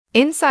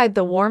Inside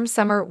the warm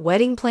summer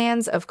wedding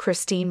plans of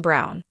Christine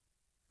Brown.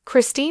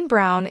 Christine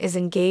Brown is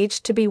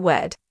engaged to be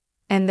wed,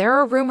 and there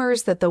are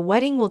rumors that the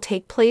wedding will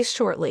take place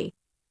shortly.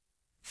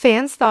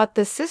 Fans thought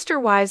the Sister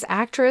Wives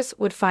actress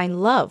would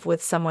find love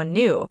with someone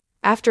new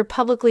after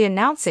publicly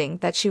announcing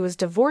that she was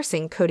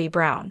divorcing Kody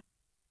Brown.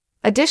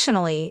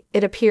 Additionally,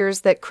 it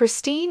appears that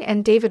Christine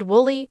and David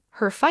Woolley,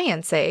 her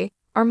fiancé,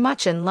 are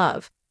much in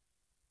love.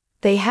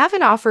 They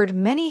haven't offered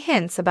many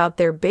hints about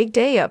their big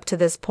day up to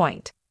this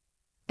point.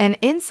 An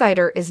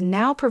insider is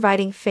now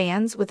providing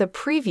fans with a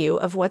preview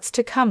of what's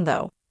to come,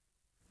 though.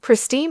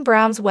 Christine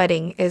Brown's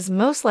wedding is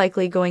most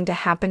likely going to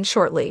happen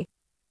shortly.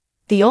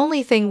 The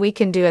only thing we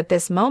can do at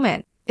this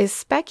moment is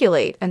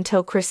speculate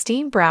until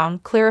Christine Brown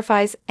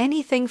clarifies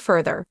anything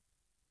further.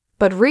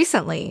 But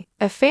recently,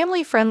 a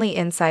family-friendly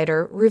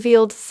insider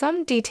revealed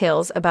some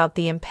details about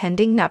the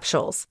impending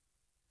nuptials.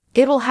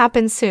 It will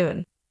happen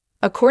soon.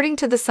 According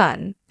to The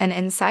Sun, an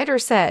insider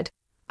said,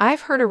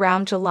 "I've heard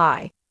around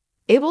July.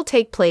 It will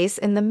take place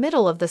in the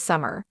middle of the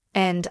summer,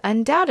 and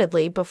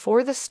undoubtedly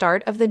before the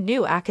start of the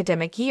new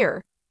academic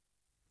year."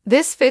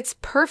 This fits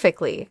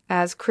perfectly,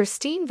 as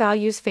Christine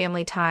values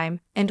family time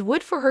and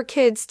would for her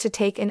kids to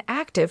take an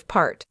active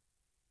part.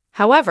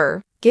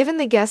 However, given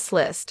the guest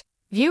list,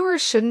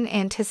 viewers shouldn't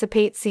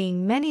anticipate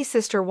seeing many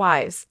Sister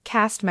Wives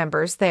cast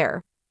members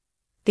there.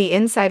 The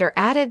insider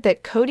added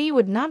that Kody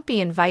would not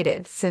be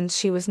invited since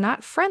she was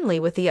not friendly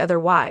with the other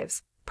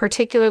wives,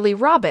 particularly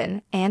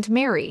Robin and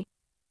Mary.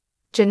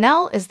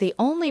 Janelle is the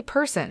only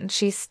person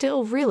she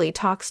still really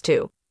talks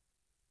to.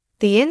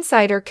 The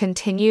insider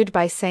continued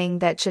by saying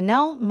that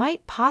Janelle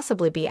might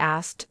possibly be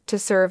asked to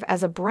serve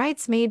as a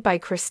bridesmaid by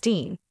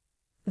Christine.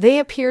 They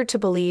appeared to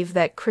believe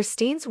that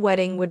Christine's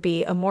wedding would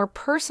be a more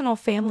personal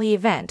family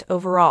event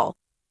overall.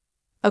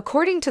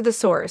 According to the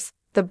source,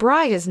 the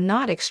bride is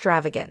not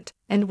extravagant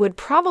and would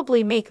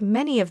probably make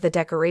many of the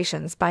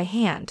decorations by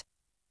hand.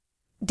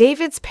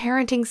 David's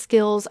parenting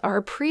skills are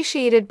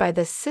appreciated by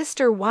the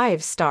Sister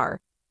Wives star.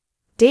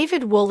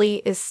 David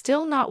Woolley is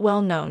still not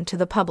well known to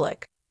the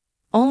public.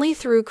 Only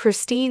through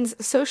Christine's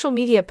social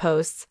media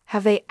posts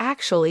have they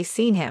actually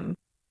seen him.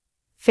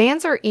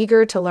 Fans are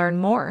eager to learn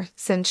more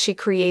since she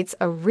creates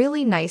a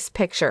really nice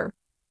picture.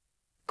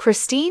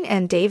 Christine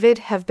and David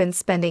have been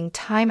spending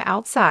time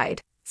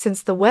outside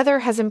since the weather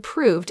has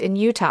improved in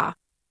Utah.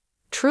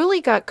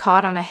 Truly got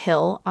caught on a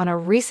hill on a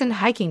recent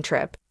hiking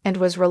trip and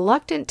was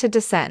reluctant to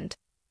descend,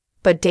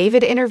 but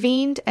David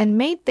intervened and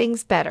made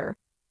things better.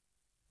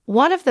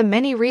 "One of the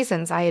many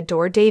reasons I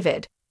adore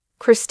David,"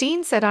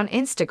 Christine said on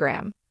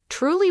Instagram,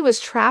 "truly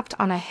was trapped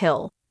on a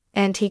hill,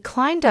 and he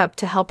climbed up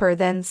to help her,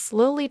 then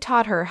slowly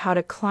taught her how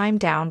to climb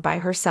down by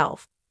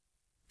herself."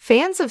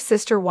 Fans of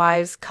Sister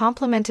Wives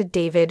complimented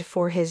David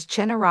for his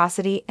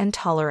generosity and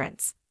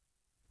tolerance.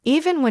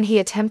 Even when he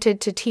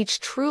attempted to teach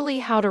Truly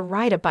how to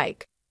ride a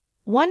bike,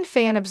 one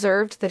fan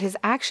observed that his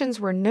actions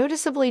were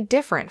noticeably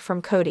different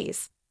from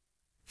Kody's.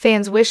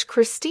 Fans wish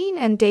Christine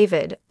and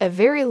David a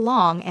very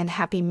long and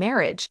happy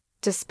marriage,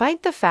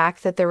 despite the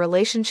fact that their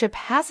relationship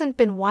hasn't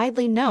been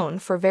widely known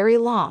for very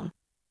long.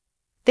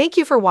 Thank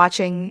you for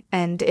watching,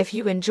 and if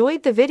you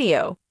enjoyed the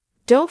video,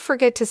 don't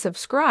forget to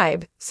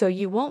subscribe so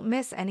you won't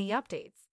miss any updates.